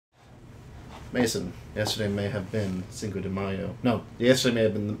Mason, yesterday may have been Cinco de Mayo. No, yesterday may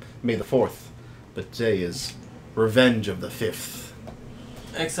have been May the 4th, but today is Revenge of the 5th.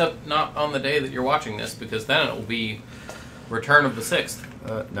 Except not on the day that you're watching this, because then it will be Return of the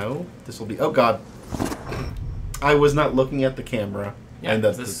 6th. No, this will be... Oh, God. I was not looking at the camera. Yeah, and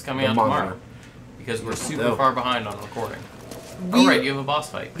this is coming out monitor. tomorrow. Because we're super far behind on recording. We, oh, right, you have a boss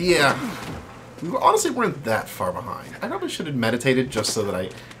fight. Yeah. We honestly weren't that far behind. I probably should have meditated just so that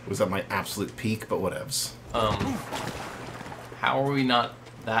I was at my absolute peak, but whatevs. How are we not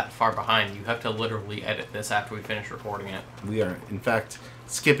that far behind? You have to literally edit this after we finish recording it. We are, in fact,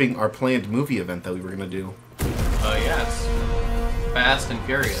 skipping our planned movie event that we were going to do. Oh, yes. Fast and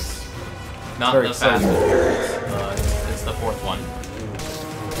Furious. Not Very the Fast and Furious. It's the 4th one.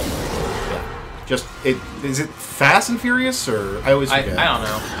 Just, is it Fast and Furious, or I always forget? I don't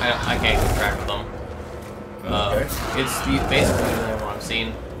know. I can't keep track of them. Okay. It's basically the only one I've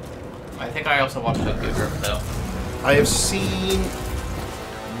seen. I think I also watched Tokyo Drift, though. I have seen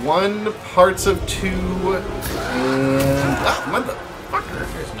 1 parts of 2, and... Ah, motherfucker!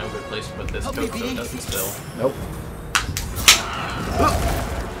 There's no good place to put this Coke so it doesn't spill. Nope.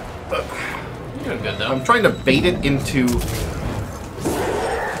 You're doing good, though. I'm trying to bait it into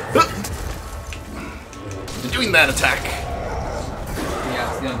doing that attack.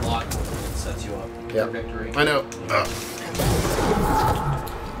 Yeah, it's the unlock that sets you up for victory. I know.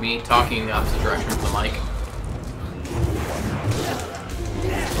 Me talking the opposite direction from the mic.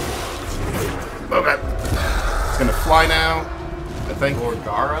 Okay. It's gonna fly now, I think.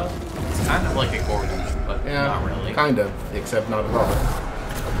 Gorgara? It's kind of like a Gorgon, but not really. Kind of, except not at all.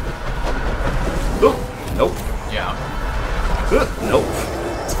 Oop. Nope. Yeah. Nope.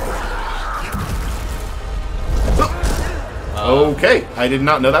 Okay, I did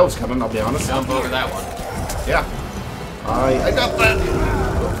not know that was coming, I'll be honest. Jump over that one. Yeah. I got that.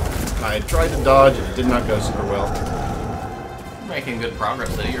 I tried to dodge, it did not go super well. You're making good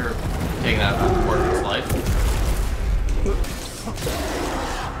progress, though. You're taking out about a quarter of its life.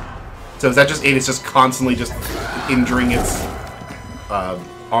 So is that just it? It's just constantly just injuring its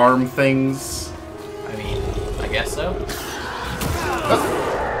arm things? I mean, I guess so.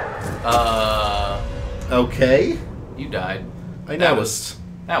 Okay. You died. I noticed.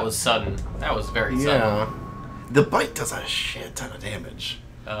 That was sudden. That was very sudden. Yeah. The bite does a shit ton of damage.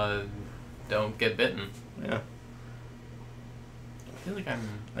 Don't get bitten. Yeah. I feel like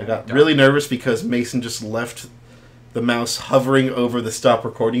I got really nervous because Mason just left the mouse hovering over the stop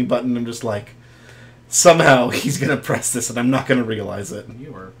recording button. I'm just like, somehow he's going to press this and I'm not going to realize it.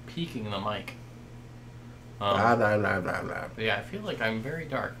 You were peeking the mic. Blah, blah, blah, blah, blah. Yeah, I feel like I'm very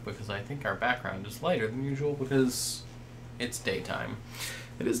dark because I think our background is lighter than usual because it's daytime.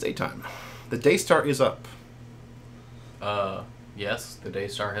 It is daytime. The day star is up. Yes, the day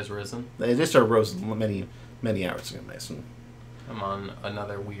star has risen. The day star rose many, many hours ago, Mason. I'm on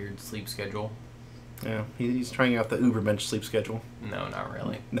another weird sleep schedule. Yeah, he's trying out the Ubermensch sleep schedule. No, not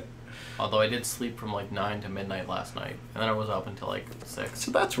really. No. Although I did sleep from like 9 to midnight last night, and then I was up until like 6.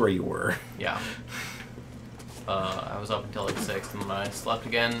 So that's where you were. Yeah. I was up until like 6, and then I slept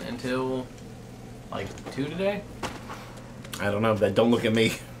again until like 2 today. I don't know, but don't look at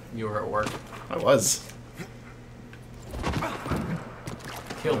me. You were at work. I was.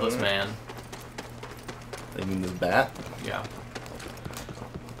 Kill this man. They mean this bat? Yeah.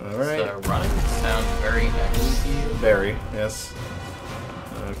 Alright. The running sound very echoey to you. Very, yes.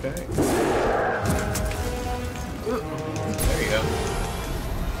 Okay. There you go.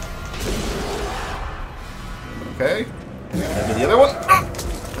 Okay. Maybe the other one?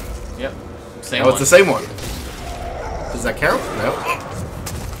 Yep. Same Oh, one. it's the same one. Does that count? No.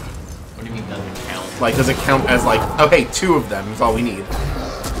 What do you mean doesn't count? Like, does it count as like, oh hey, 2 of them is all we need.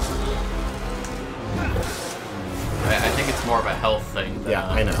 I think it's more of a health thing. Than Yeah,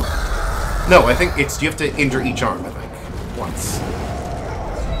 I know. No, I think it's, you have to injure each arm, I think. Once.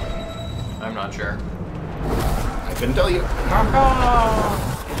 I'm not sure. I couldn't tell you.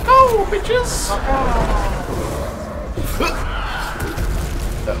 Go, bitches!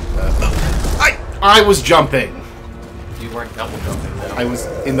 I was jumping. You weren't double jumping though. I was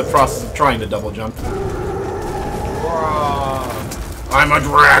in the process of trying to double jump. I'm a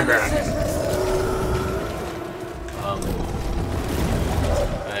dragon.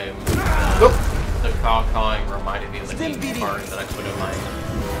 The caw-cawing reminded me of the name card that I put in my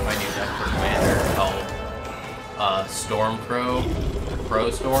new deck for Commander called Storm Crow. Crow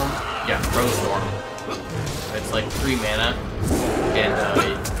Storm? Yeah, Crow Storm. It's like 3 mana, and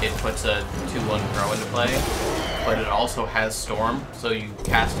it puts a 2/1 Crow into play, but it also has Storm, so you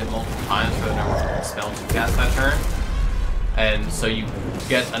cast it multiple times for the number of spells you cast that turn. And so you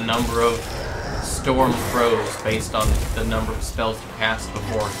get a number of Storm Crows based on the number of spells you cast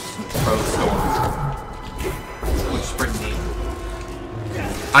before Crow Storm. Which is pretty neat.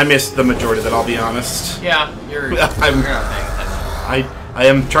 I missed the majority of that, I'll be honest. Yeah, you're not paying attention. I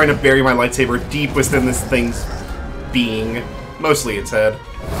am trying to bury my lightsaber deep within this thing's being. Mostly its head.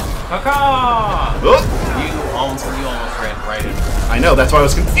 Caca! Oh! You almost ran right into it. I know, that's why I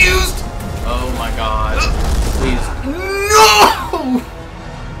was confused! Oh my god. Please. No!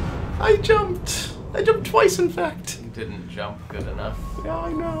 I jumped. I jumped twice, in fact. You didn't jump good enough. Yeah,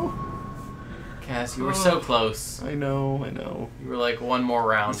 I know. Cass, you were so close. I know, I know. You were like one more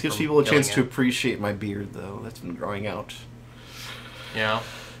round. This gives people a chance to appreciate my beard, though. That's been growing out. Yeah.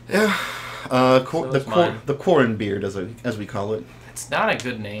 Yeah. The Quarren beard, as we call it. It's not a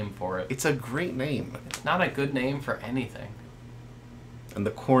good name for it. It's a great name. It's not a good name for anything. And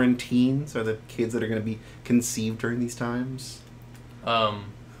the quarantines are the kids that are going to be conceived during these times.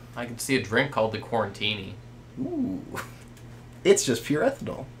 I can see a drink called the Quarantini. Ooh. It's just pure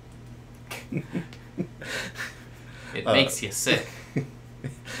ethanol. It makes you sick.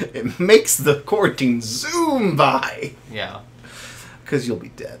 It makes the quarantine zoom by. Yeah. Because you'll be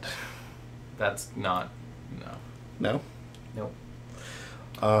dead. That's not... No. No? Nope.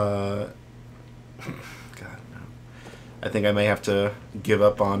 God, no. I think I may have to give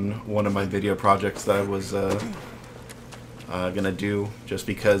up on one of my video projects that I was gonna do, just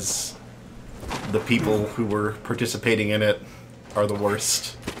because the people who were participating in it are the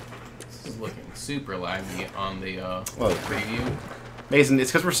worst. This is looking super laggy on the well, preview. Mason,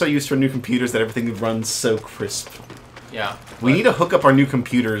 it's because we're so used to our new computers that everything runs so crisp. Yeah. We need to hook up our new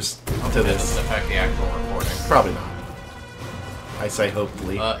computers to this. Doesn't affect the actual recording. Probably not. I say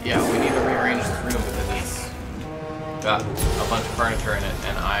hopefully. Yeah, we need to rearrange this room because it's got a bunch of furniture in it,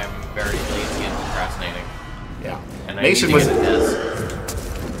 and I'm very lazy and procrastinating. Yeah. And I Mason need to was. get a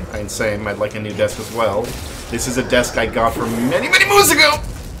desk. I'm saying I'd like a new desk as well. This is a desk I got from many, many moons ago.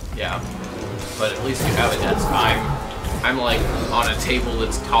 Yeah, but at least you have a desk. I'm like on a table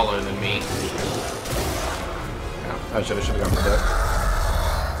that's taller than me. Yeah, I should have gone for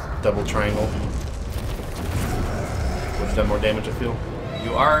that. Double triangle. Would have done more damage, I feel.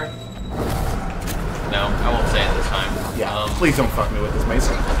 You are. No, I won't say it this time. Yeah. Please don't fuck me with this,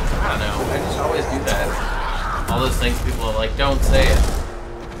 Mason. I don't know. I just always do that. All those things people are like, don't say it.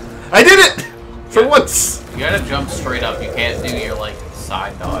 I did it! For once! You gotta jump straight up. You can't do your, like,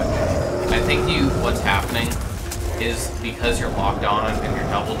 side dodge. I think what's happening is because you're locked on and you're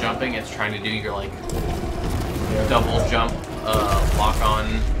double jumping, it's trying to do your, like, double jump, lock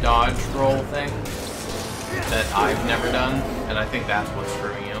on dodge roll thing that I've never done, and I think that's what's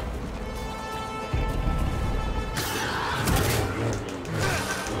screwing you.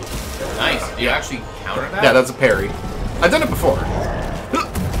 Nice. You actually counter that? Yeah, that's a parry. I've done it before.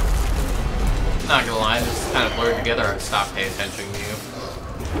 Not gonna lie, this is kind of blurred together. I stopped paying attention to you.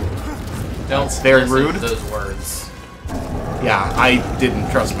 Don't That's very listen rude. to those words. Yeah, I didn't.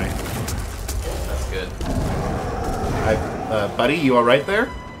 Trust me. That's good. Buddy, you alright there?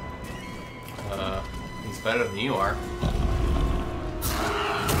 He's better than you are.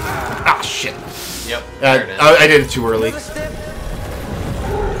 Ah, shit. Yep, there it is. I did it too early. If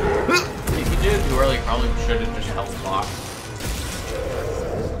you did it too early, you probably should have just held block.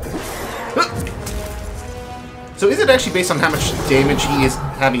 So is it actually based on how much damage he is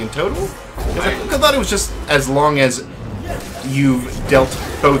having in total? Because I thought it was just as long as you've dealt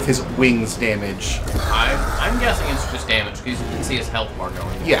both his wings damage. I'm guessing it's just damage, because you can see his health bar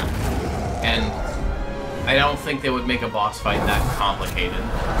going. Yeah. And I don't think they would make a boss fight that complicated.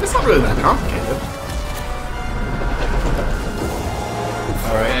 It's not really that complicated.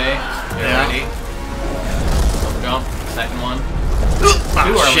 Alright. Okay, get ready. Double jump, second one.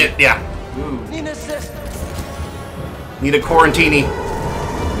 Oh, shit, yeah. Ooh. Need a quarantini.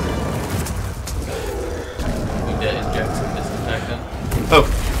 We did inject some disinfectant.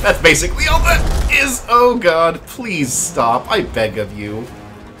 Oh, that's basically all that is. Oh god, please stop. I beg of you.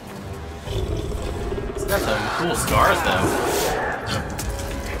 It's got some cool scars, though.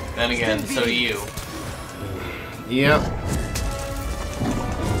 Then again, so do you. Yep.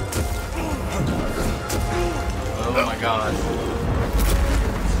 Oh my god.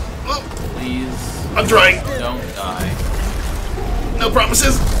 Please. I'm trying. Don't die. No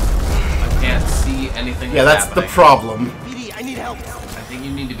promises. I can't see anything. Yeah, that's the problem. I need help. I think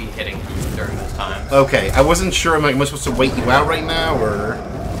you need to be hitting him during this time. Okay, I wasn't sure. Am I supposed to wait you out right now, or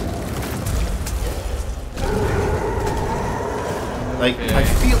like Okay. I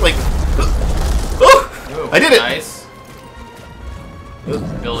feel like. Oh, Ooh, I did it. Nice.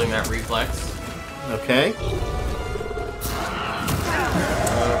 Building that reflex. Okay.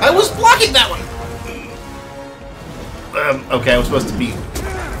 I was blocking that one. Okay, I was supposed to be...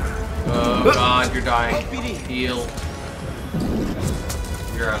 Oh god, you're dying. Heal.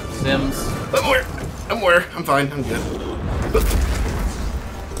 You're out of Sims. I'm aware. I'm fine. I'm good.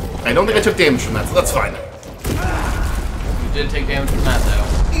 I don't think I took damage from that, so that's fine. You did take damage from that, though.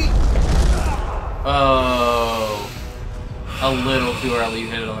 Oh. A little too early. You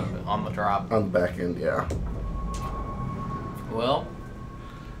hit it on the drop. On the back end, yeah. Well.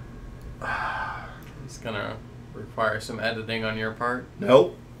 It's gonna require some editing on your part.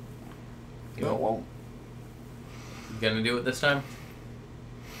 Nope. You No, it won't. You gonna do it this time?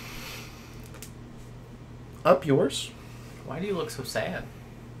 Up yours. Why do you look so sad?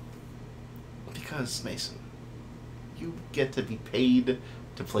 Because, Mason, you get to be paid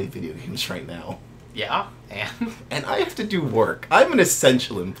to play video games right now. Yeah, and? And I have to do work. I'm an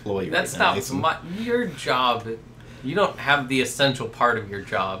essential employee That's right now, not Mason. your job. You don't have the essential part of your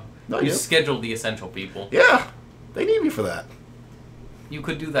job. No, you you do. schedule the essential people. Yeah, they need me for that. You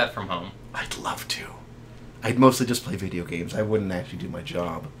could do that from home. I'd love to. I'd mostly just play video games. I wouldn't actually do my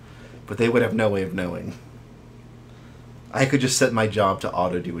job. But they would have no way of knowing. I could just set my job to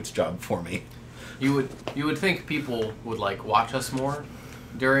auto-do its job for me. You would think people would like watch us more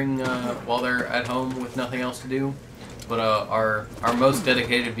during while they're at home with nothing else to do, but our most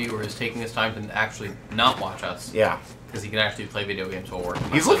dedicated viewer is taking his time to actually not watch us. Yeah. Because he can actually play video games while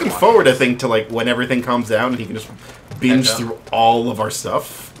working. He's looking forward, I think, to like when everything calms down and he can just binge through all of our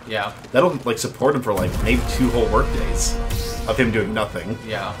stuff. Yeah. That'll like support him for like maybe 2 whole work days of him doing nothing.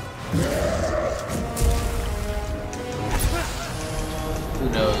 Yeah. Who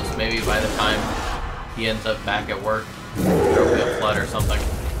knows? Maybe by the time he ends up back at work, there'll be a flood or something.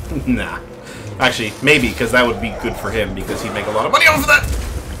 Nah. Actually, maybe, because that would be good for him, because he'd make a lot of money off of that!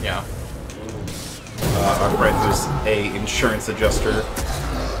 Yeah. Our friend who's a insurance adjuster. We're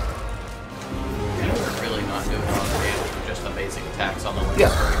really not doing a lot of damage with just the basic attacks on the wings.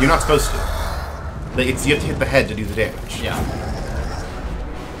 Yeah, you're not supposed to. You have to hit the head to do the damage. Yeah.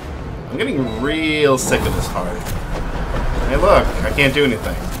 I'm getting real sick of this part. Hey look, I can't do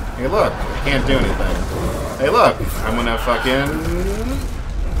anything. Hey look, I can't do anything. Hey look, I'm gonna fucking...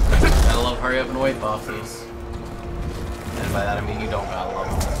 Gotta love hurry up and wait bosses. And by that I mean you don't gotta love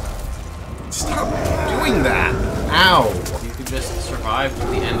them. Stop doing that! Ow! You could just survive to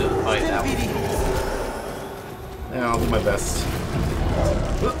the end of the fight, that would be cool. Yeah, I'll do my best.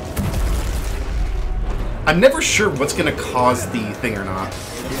 I'm never sure what's gonna cause the thing or not.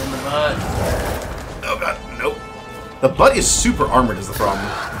 Hit it in the butt. Oh god, nope. The butt is super armored is the problem.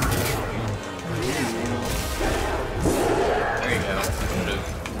 There you go.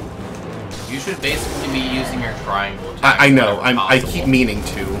 You should basically be using your triangle attack. I know, I possible. keep meaning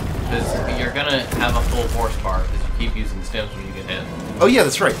to. Because you're gonna have a full force bar because you keep using stims when you get hit. Oh yeah,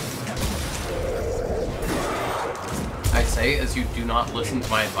 that's right. I say as you do not listen to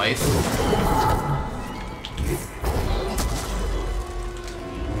my advice.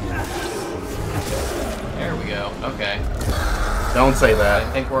 There we go. Okay. Don't say that.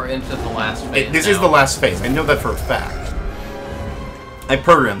 I think we're into the last phase. This is the last phase. I know that for a fact. I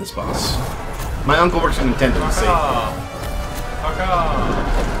programmed this boss. My uncle works in Nintendo, you see. Fuck off.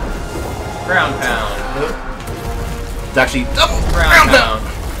 Ground pound. It's actually double Ground pound.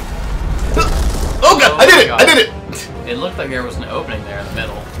 Oh god, I did it! God. I did it! It looked like there was an opening there in the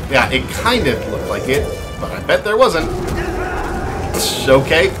middle. Yeah, it kind of looked like it, but I bet there wasn't.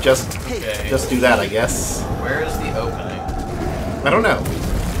 Okay, just do that, I guess. Where is the opening? I don't know.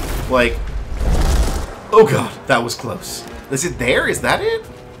 Like, oh god, that was close. Is it there? Is that it?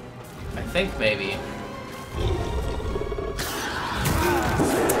 I think maybe.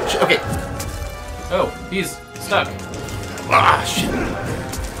 Okay. Oh, he's stuck. Ah, shit.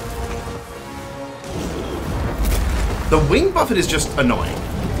 The wing buffet is just annoying.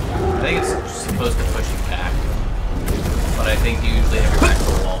 I think it's supposed to push you back. But I think you usually have your back to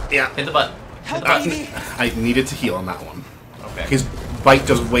the wall. Yeah. Hit the butt. Hit the butt. I needed to heal on that one. Okay. His bite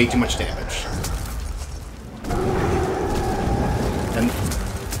does way too much damage. And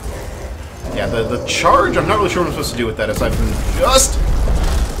yeah, the charge, I'm not really sure what I'm supposed to do with that aside from just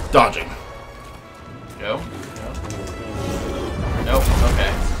dodging. Go. No. Nope.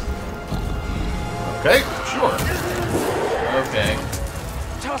 Okay. Okay, sure. Okay.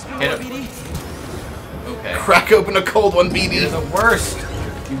 Hit him. Okay. Crack open a cold one, You're BD. the worst.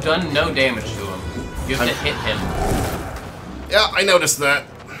 You've done no damage to him. You have to hit him. Yeah, I noticed that.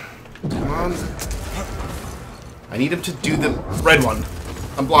 Come on. I need him to do the red one.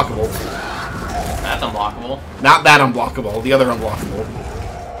 Unblockable. That's unblockable. Not that unblockable, the other unblockable.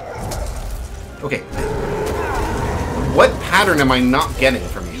 Okay. What pattern am I not getting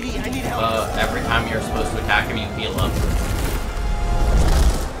from you? Every time you're supposed to attack him, you heal up.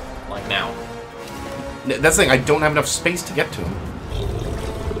 Like now. That's the thing, I don't have enough space to get to him.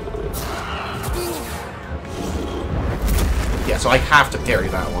 Yeah, so I have to parry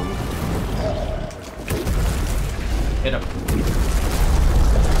that one. Hit him.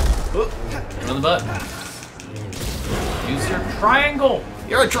 Hit him in the butt. Use your triangle.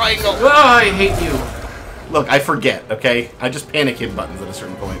 You're a triangle. Oh, I hate you. Look, I forget, okay? I just panic hit buttons at a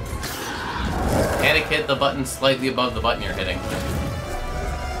certain point. Panic hit the button slightly above the button you're hitting.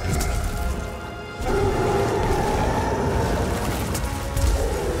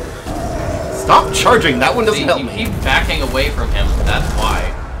 Stop charging! That one doesn't help you me. Keep backing away from him. That's why.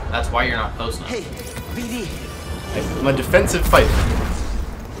 That's why you're not close enough. Hey, BD. I'm a defensive fighter.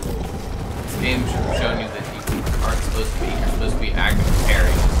 This game should have shown you that you aren't supposed to be. You're supposed to be active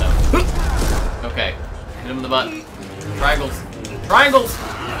parrying and stuff. Okay. Hit him in the butt. Triangles. Triangles!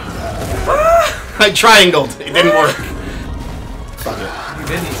 I triangled. It didn't work. Fuck it. You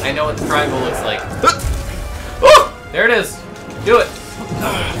didn't. I know what the triangle looks like. Oh! There it is. Do it.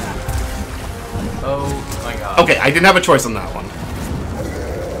 Oh my god. Okay, I didn't have a choice on that one.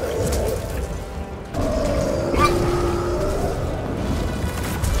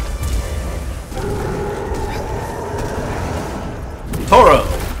 Toro.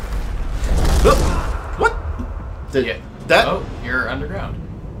 What? That? Oh, you're underground.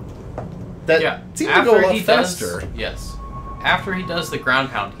 That Yeah. seemed to go a lot faster. Yes. After he does the ground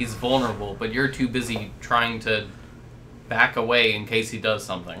pound, he's vulnerable, but you're too busy trying to back away in case he does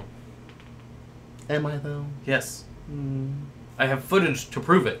something. Am I though? Yes. I have footage to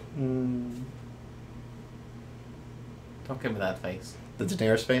prove it. Don't give me that face. The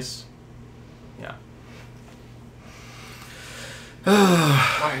Daenerys face? Yeah.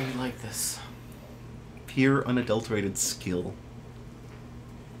 Why are you like this? Pure, unadulterated skill.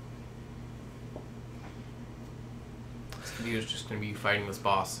 This video is just going to be fighting this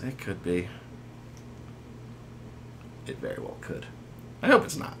boss. It could be. It very well could. I hope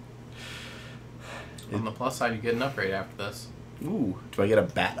it's not. On the plus side, you get an upgrade after this. Ooh, do I get a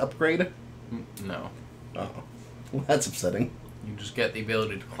bat upgrade? No. Oh. Well, that's upsetting. You just get the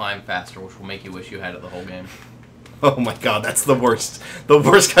ability to climb faster, which will make you wish you had it the whole game. Oh my god, that's the worst. The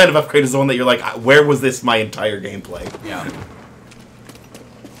worst kind of upgrade is the one that you're like, where was this my entire gameplay? Yeah.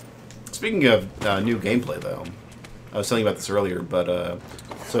 Speaking of new gameplay, though, I was telling you about this earlier, but,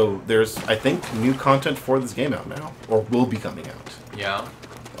 so there's, I think, new content for this game out now, or will be coming out. Yeah.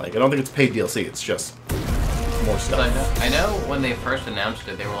 Like, I don't think it's paid DLC, it's just more stuff. I know when they first announced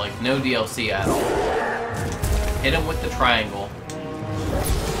it, they were like, no DLC at all. Hit him with the triangle,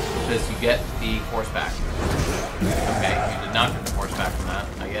 because you get the force back. Okay, you did not get the force back from that,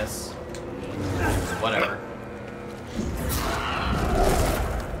 I guess. Whatever.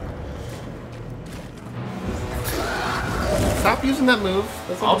 Stop using that move.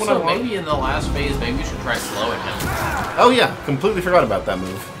 That's not the one I Also, want. maybe in the last phase, maybe you should try slowing him. Oh yeah, completely forgot about that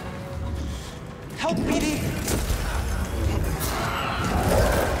move. Help, BD.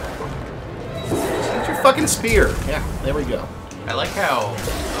 It's your fucking spear. Yeah, there we go. I like how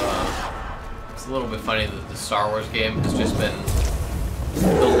it's a little bit funny that the Star Wars game has just been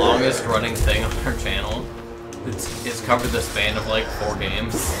the longest running thing on our channel. It's covered the span of like 4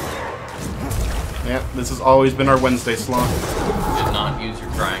 games. Yeah, this has always been our Wednesday slot. Did not use your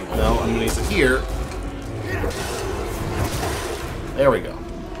triangle. No, I'm gonna use it here. There we go.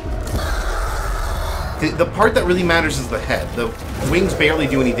 The part that really matters is the head. The wings barely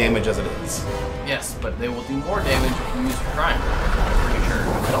do any damage as it is. Yes, but they will do more damage if you use your triangle. I'm pretty sure.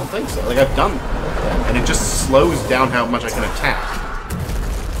 I don't think so. Like, I've done that. And it just slows down how much I can attack.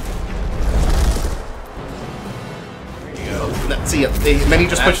 There you go. See, and then he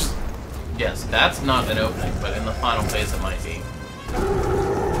just pushes... Yes, that's not an opening, but in the final phase it might be. I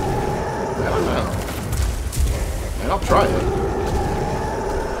don't know. And I'll try it.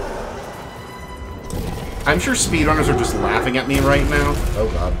 I'm sure speedrunners are just laughing at me right now. Oh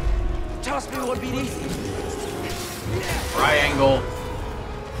god. Toss me one, BD. Triangle.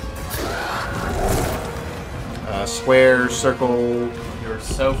 Square, circle... You're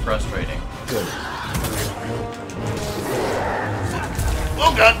so frustrating. Good.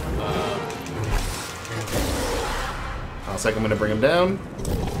 Oh god! Looks like I'm gonna bring him down.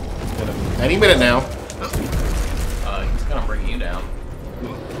 Any minute now. He's gonna bring you down.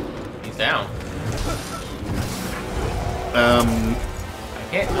 He's down. I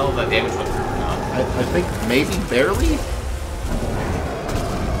can't tell if that damage went through or not. I think maybe barely?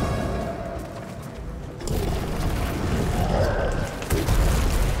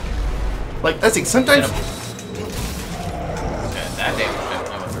 Like, that's it. Sometimes... Okay, that damage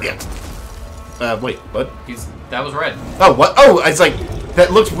definitely went through. Yeah. Wait, what? That was red. Oh, what? Oh, it's like,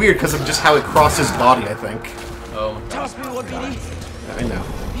 that looks weird because of just how it crosses his body, I think. Oh my god. Toss me one, BD. I know.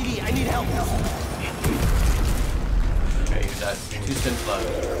 BD, I need help. Okay, you got 2 stints left.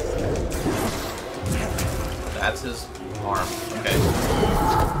 That's his arm. Okay.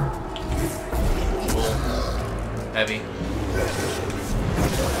 Full. Heavy.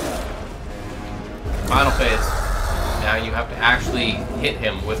 Final phase. Now you have to actually hit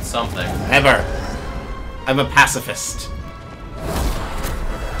him with something. Never. I'm a pacifist.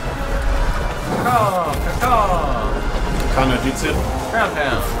 Kano Jutsu? Ground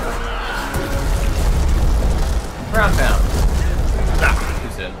pound. Ground pound. Ah.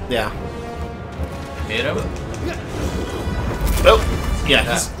 Too soon. Yeah. Hit him. Oh. Yeah.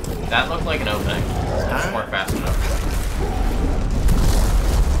 That looked like an opening. That's more fast enough.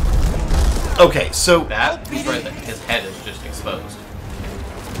 Okay, so... That is right there. His head is just exposed.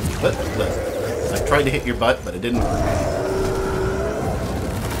 Look. I tried to hit your butt, but it didn't work.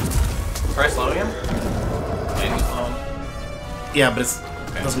 Try slowing him? Maybe slow him. Yeah, but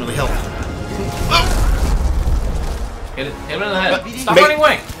it doesn't really help. Oh. Hit him in the head. Stop Mate. running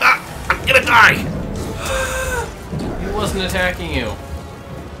away! Ah, I'm gonna die! He wasn't attacking you.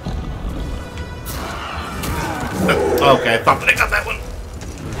 Okay, I thought that I got that one.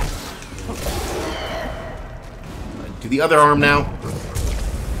 Do the other arm now.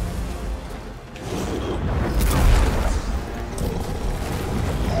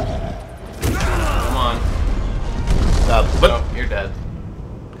 Come on. What? Oh, you're dead.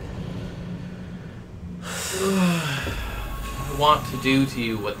 I want to do to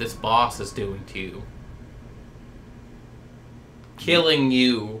you what this boss is doing to you. Killing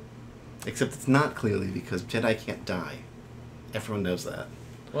you. Except it's not clearly because Jedi can't die. Everyone knows that.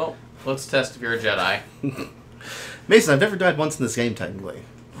 Well, let's test if you're a Jedi. Mason, I've never died once in this game, technically.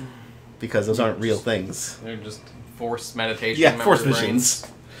 Because those aren't real things. They're just forced meditation. Yeah, force memory machines.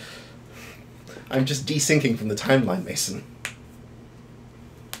 I'm just desyncing from the timeline, Mason.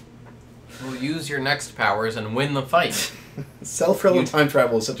 Well, use your next powers and win the fight. Self-relevant time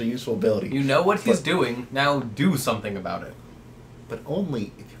travel is such a useful ability. You know what he's doing, now do something about it. But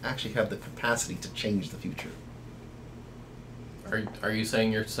only if you actually have the capacity to change the future. Are you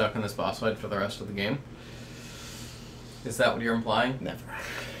saying you're stuck in this boss fight for the rest of the game? Is that what you're implying? Never.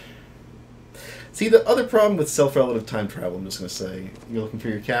 See, the other problem with self-relative time travel, I'm just going to say, you're looking for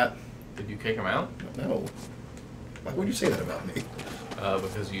your cat? Did you kick him out? No. Why would you say that about me?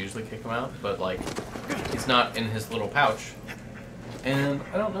 Because you usually kick him out, but like, he's not in his little pouch. And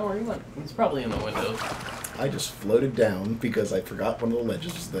I don't know where he went. He's probably in the window. I just floated down because I forgot one of the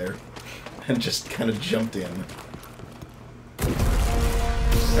ledges was there. And just kind of jumped in.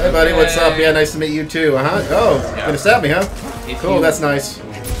 Hey buddy, what's up? Yeah, nice to meet you too, huh? Oh, Yeah. gonna stab me, huh? If Cool, you that's nice.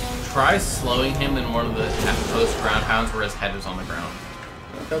 Try slowing him in one of the post-ground pounds where his head is on the ground.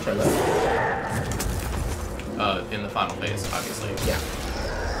 Okay, I'll try that. In the final phase, obviously. Yeah.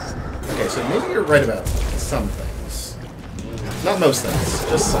 Okay, so maybe you're right about some things. Not most things,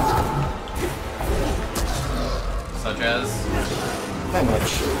 just some. Such as? Not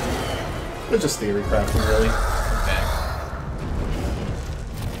much. It's just theory crafting, really. Okay.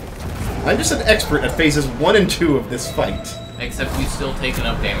 I'm just an expert at phases 1 and 2 of this fight. Except you still take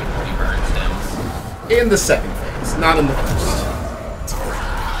enough damage when you burn stems. In the second phase, not in the first.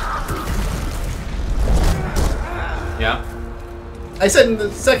 Yeah? I said in the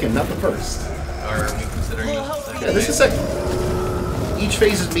second, not the first. Or are we considering this the second? Yeah, this is second. Each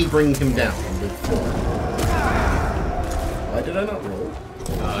phase is me bringing him down with 4. Why did I not roll?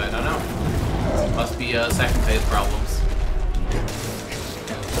 I don't know. Must be second phase problems.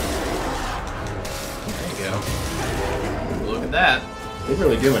 There you go. Look at that. They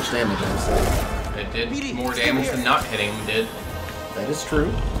really do much damage, honestly. It did more damage than not hitting him did. That is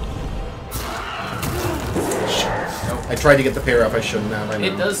true. I tried to get the pair off, I shouldn't have. I know.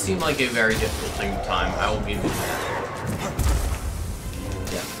 It does seem like a very difficult thing to time. I will give you that.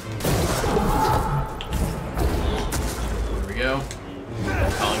 Yeah. Here we go.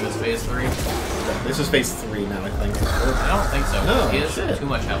 Calling this phase 3. This is phase 3 now, I think. I don't think so. No, he has shit. too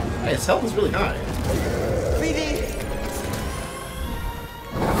much health. Hey, his health is really high. BD.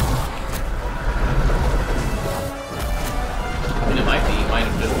 I mean, it might be. He might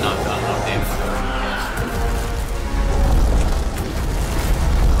have just not done enough damage to him.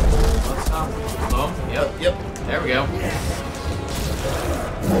 Let's stop. Boom. Yep. Yep. There we go.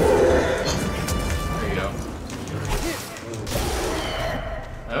 There you go.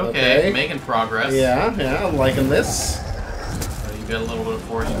 Okay, making progress. Yeah, I'm liking this. You get a little bit of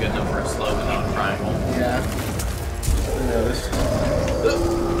force, you get enough for a slow but not a triangle. Yeah.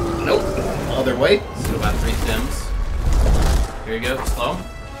 Nope. Other way. So about 3 stims. Here you go, slow.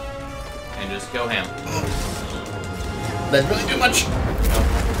 And just go ham. That really too much. Nope,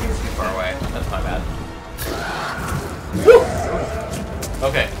 he's too far away. That's my bad. Woo!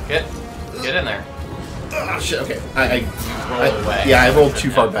 Okay, get in there. Oh, shit, okay. You roll away. Yeah, I rolled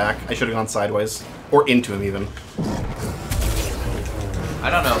too far back. I should have gone sideways. Or into him, even. I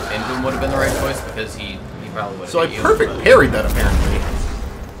don't know if into him would have been the right choice, because he probably would have So I hit you, perfect but- parried that, apparently.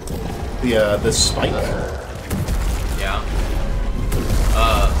 The spike. Yeah.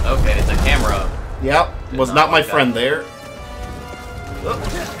 Okay, it's a camera. Yep, Did was not not my like that. friend there.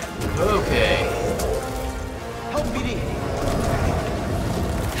 Okay. Help, BD.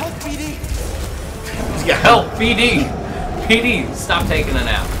 Help, BD. Yeah, Help, PD! PD, stop taking a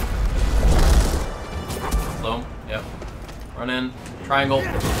nap. Slow. Yep. Run in. Triangle.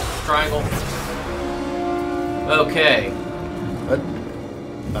 Triangle. Okay. But,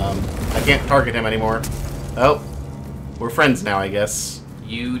 I can't target him anymore. Oh, we're friends now, I guess.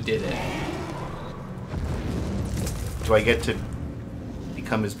 You did it. Do I get to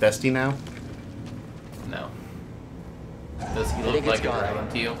become his bestie now? No. Does he I look think like it's a gone. dragon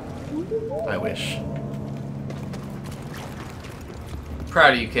to you? I wish.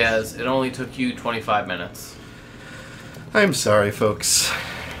 Proud of you, Kaz. It only took you 25 minutes. I'm sorry, folks.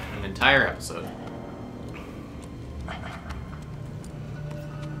 An entire episode.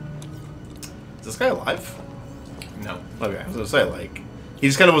 Is this guy alive? No. Okay, I was gonna say, like... He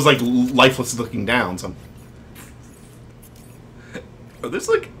just kind of was, like, lifeless looking down, so... Are this,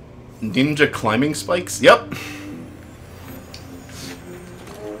 like, ninja climbing spikes? Yep.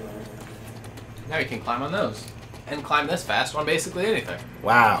 Now you can climb on those. And climb this fast on basically anything.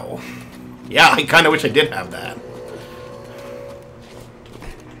 Wow. Yeah, I kind of wish I did have that.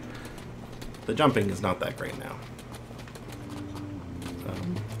 The jumping is not that great now.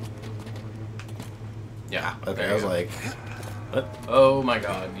 Yeah. Okay, there I was you go. like... What? Oh my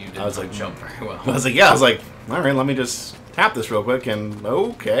god, you did I was not like- jump very well. I was like, yeah, I was like, alright, let me just tap this real quick, and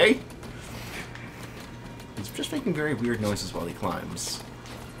okay. He's just making very weird noises while he climbs.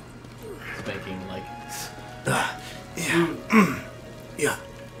 It's making like Yeah. Yeah.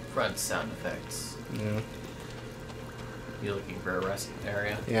 front sound effects. Yeah. You looking for a rest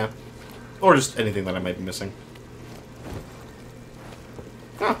area? Yeah. Or just anything that I might be missing.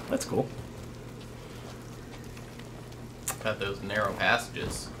 Oh, that's cool. Got those narrow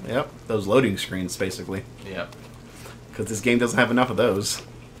passages. Yep, those loading screens, basically. Yep. Because this game doesn't have enough of those.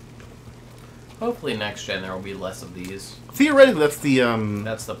 Hopefully next gen there will be less of these. Theoretically, that's the,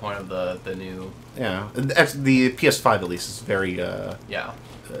 That's the point of the new. yeah, the PS5 at least is very, Yeah.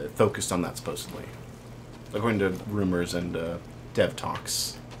 focused on that, supposedly. According to rumors and, dev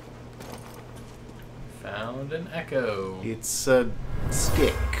talks. Found an echo. It's a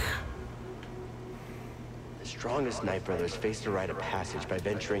stick. The strongest Night Brothers faced a rite of passage by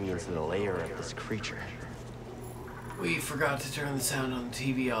venturing into the lair of this creature. We forgot to turn the sound on the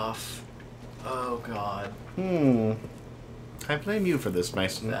TV off. Oh god. I blame you for this,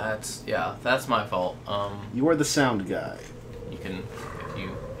 Mason. That's my fault. You are the sound guy. You can, if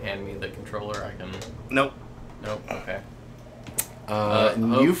you hand me the controller, I can. Nope. Nope. Okay.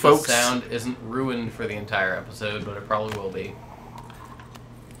 You Hope folks. the sound isn't ruined for the entire episode, but it probably will be.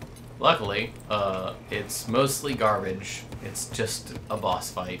 Luckily, it's mostly garbage. It's just a boss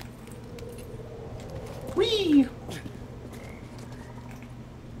fight. Whee!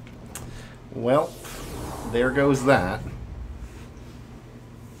 Well, there goes that.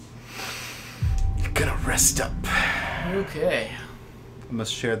 Gonna rest up. Okay. I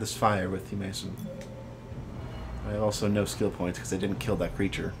must share this fire with you, Mason. I have also no skill points because I didn't kill that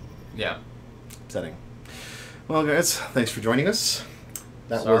creature. Yeah. Upsetting. Well, guys, thanks for joining us.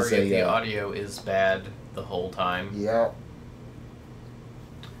 That Sorry was if a. the audio is bad the whole time. Yeah.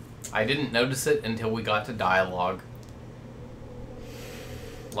 I didn't notice it until we got to dialogue.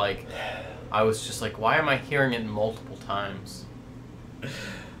 Like, I was just like, why am I hearing it multiple times?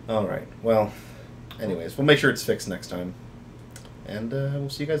 All right. Well, anyways, we'll make sure it's fixed next time. And we'll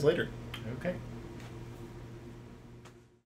see you guys later. Okay.